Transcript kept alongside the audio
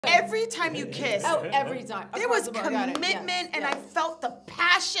Every time you kiss. Oh, every time. There was commitment, and I felt the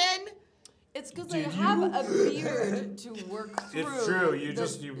passion. It's because I have a beard to work through. It's true.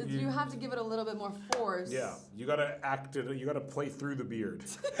 You have to give it a little bit more force. Yeah, you gotta act it. You gotta play through the beard.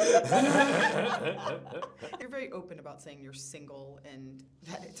 You're very open about saying you're single and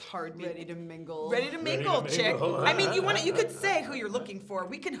that it's hard. Ready to mingle. Ready to mingle, chick. I mean, you could say who you're looking for.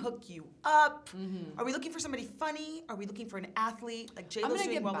 We can hook you up. Are we looking for somebody funny? Are we looking for an athlete? Like J-Lo's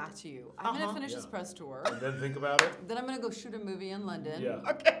doing I'm well. gonna get back to you. I'm gonna finish this press tour. And then think about it. Then I'm gonna go shoot a movie in London. Yeah.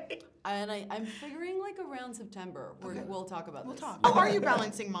 Okay. And I'm figuring like around September, we'll talk about this. How are you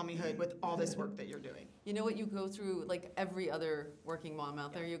balancing mommyhood with all this work that you're doing? You know what, you go through, like every other working mom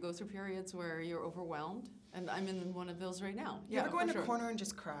out there, you go through periods where you're overwhelmed, and I'm in one of those right now. You ever go in a corner and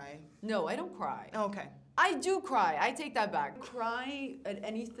just cry? No, I don't cry. Oh, okay. I do cry, I take that back. Cry at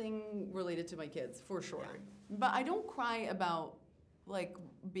anything related to my kids, for sure. Yeah. But I don't cry about like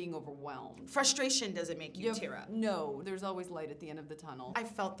being overwhelmed. Frustration doesn't make you tear up. No, there's always light at the end of the tunnel. I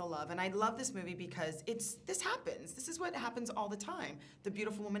felt the love, and I love this movie because this happens. This is what happens all the time. The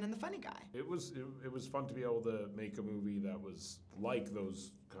beautiful woman and the funny guy. It was fun to be able to make a movie that was like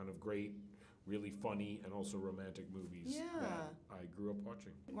those kind of great, really funny and also romantic movies that I grew up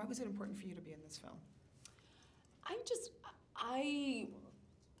watching. Why was it important for you to be in this film? I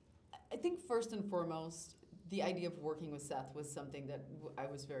think first and foremost, the idea of working with Seth was something that I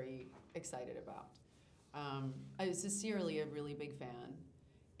was very excited about. I was sincerely a really big fan.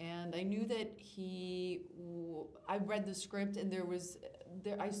 And I knew that I read the script and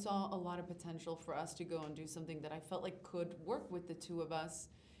I saw a lot of potential for us to go and do something that I felt like could work with the two of us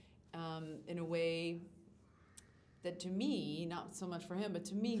in a way that to me, not so much for him, but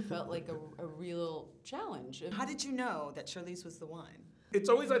to me felt like a real challenge. How did you know that Charlize was the one? It's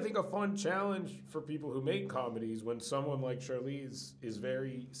always, I think, a fun challenge for people who make comedies when someone like Charlize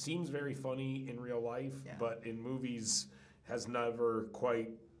seems very funny in real life, but in movies has never quite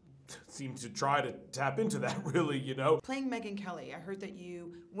seemed to try to tap into that, really, you know? Playing Megyn Kelly, I heard that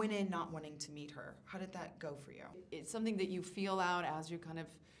you went in not wanting to meet her. How did that go for you? It's something that you feel out as you kind of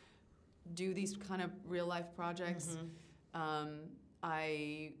do these kind of real life projects.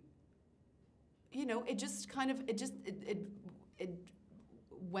 It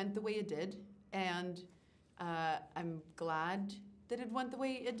went the way it did, and I'm glad that it went the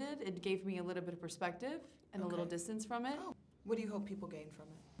way it did. It gave me a little bit of perspective and a little distance from it. Oh. What do you hope people gain from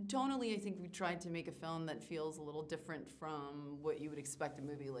it? Tonally, I think we tried to make a film that feels a little different from what you would expect a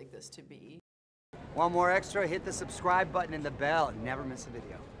movie like this to be. Want more extra? Hit the subscribe button and the bell and never miss a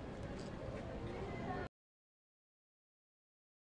video.